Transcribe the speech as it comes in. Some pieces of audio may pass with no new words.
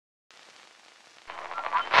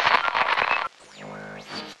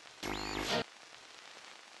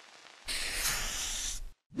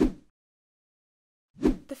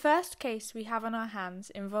first case we have on our hands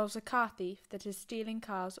involves a car thief that is stealing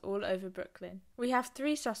cars all over Brooklyn. We have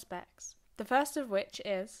 3 suspects, the first of which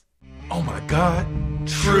is... Oh my God,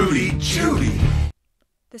 Trudy Judy!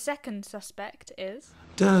 The second suspect is...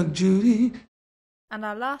 Doug Judy! And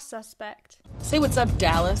our last suspect... Say what's up,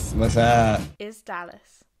 Dallas. What's up? ...is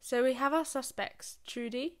Dallas. So we have our suspects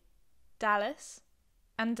Trudy, Dallas,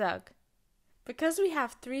 and Doug. Because we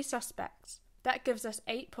have 3 suspects, that gives us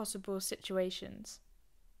 8 possible situations.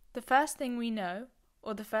 The first thing we know,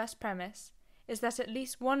 or the first premise, is that at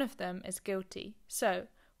least one of them is guilty, so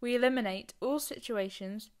we eliminate all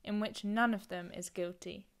situations in which none of them is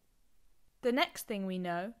guilty. The next thing we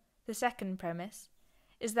know, the second premise,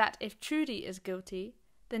 is that if Trudy is guilty,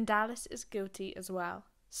 then Dallas is guilty as well.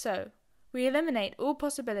 So, we eliminate all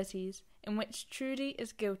possibilities in which Trudy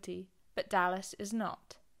is guilty, but Dallas is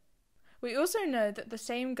not. We also know that the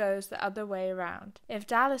same goes the other way around. If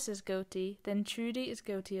Dallas is guilty, then Trudy is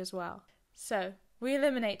guilty as well. So, we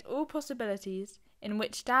eliminate all possibilities in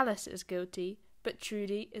which Dallas is guilty, but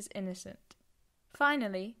Trudy is innocent.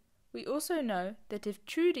 Finally, we also know that if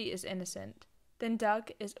Trudy is innocent, then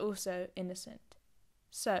Doug is also innocent.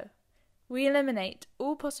 So, we eliminate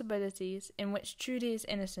all possibilities in which Trudy is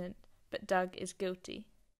innocent, but Doug is guilty.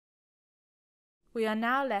 We are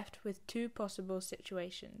now left with 2 possible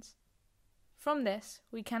situations. From this,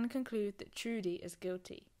 we can conclude that Trudy is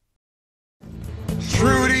guilty.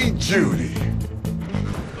 Trudy Judy!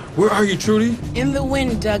 Where are you, Trudy? In the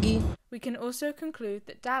wind, Dougie. We can also conclude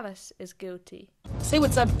that Dallas is guilty. Say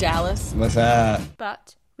what's up, Dallas. What's up?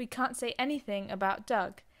 But we can't say anything about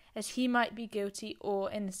Doug, as he might be guilty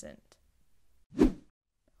or innocent.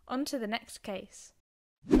 On to the next case.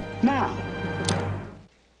 Now,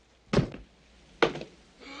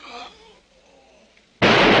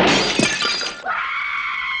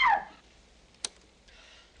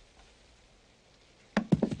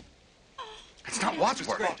 It's not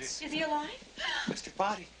Wadsworth. is he alive? Mr.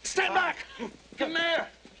 Body. Stand back! Come here.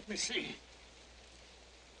 Let me see.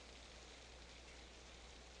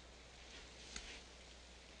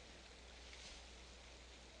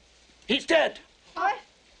 He's dead. What?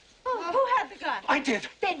 Oh, who had the gun? I did.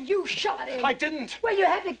 Then you shot him. I didn't. Well, you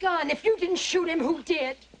had the gun. If you didn't shoot him, who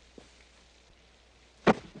did?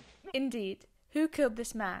 Indeed, who killed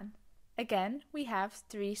this man? Again, we have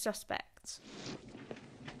 3 suspects.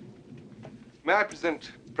 May I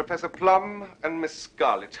present Professor Plum and Miss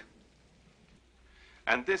Scarlett?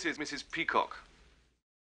 And this is Mrs. Peacock.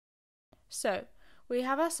 So, we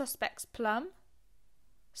have our suspects Plum,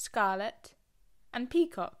 Scarlett, and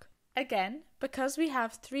Peacock. Again, because we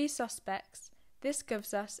have 3 suspects, this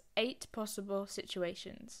gives us 8 possible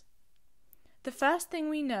situations. The first thing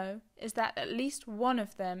we know is that at least one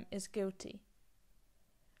of them is guilty.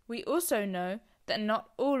 We also know that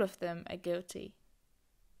not all of them are guilty.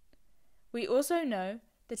 We also know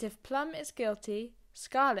that if Plum is guilty,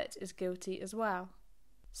 Scarlett is guilty as well.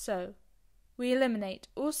 So, we eliminate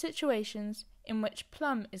all situations in which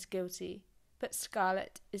Plum is guilty, but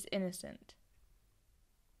Scarlett is innocent.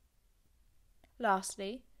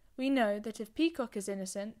 Lastly, we know that if Peacock is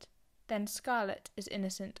innocent, then Scarlett is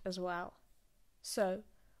innocent as well. So,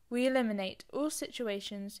 we eliminate all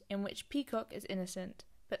situations in which Peacock is innocent,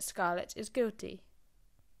 but Scarlett is guilty.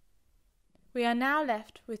 We are now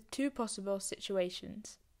left with 2 possible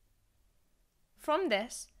situations. From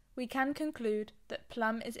this, we can conclude that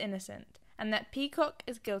Plum is innocent and that Peacock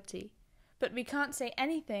is guilty, but we can't say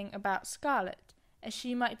anything about Scarlett, as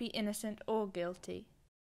she might be innocent or guilty.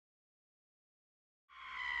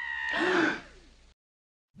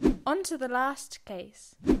 On to the last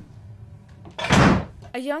case.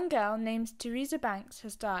 A young girl named Teresa Banks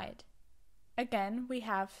has died. Again, we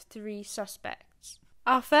have 3 suspects.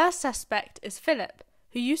 Our first suspect is Philip,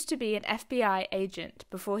 who used to be an FBI agent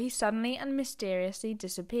before he suddenly and mysteriously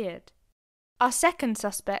disappeared. Our second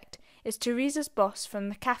suspect is Teresa's boss from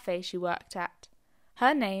the cafe she worked at.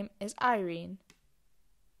 Her name is Irene.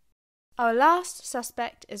 Our last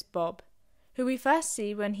suspect is Bob, who we first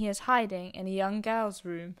see when he is hiding in a young girl's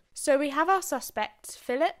room. So we have our suspects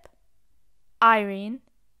Philip, Irene,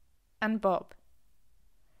 and Bob.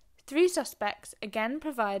 3 suspects again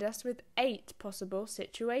provide us with 8 possible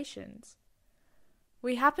situations.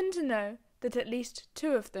 We happen to know that at least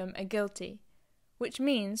 2 of them are guilty, which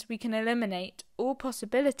means we can eliminate all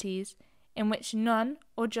possibilities in which none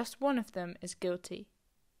or just one of them is guilty.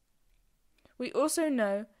 We also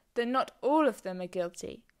know that not all of them are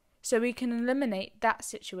guilty, so we can eliminate that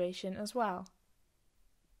situation as well.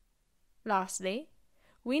 Lastly,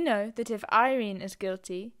 we know that if Irene is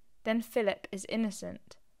guilty, then Philip is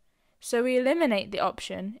innocent. So we eliminate the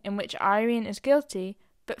option in which Irene is guilty,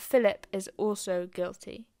 but Philip is also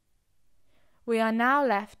guilty. We are now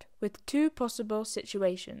left with 2 possible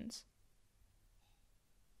situations.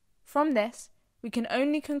 From this, we can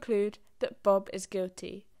only conclude that Bob is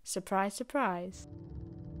guilty. Surprise, surprise.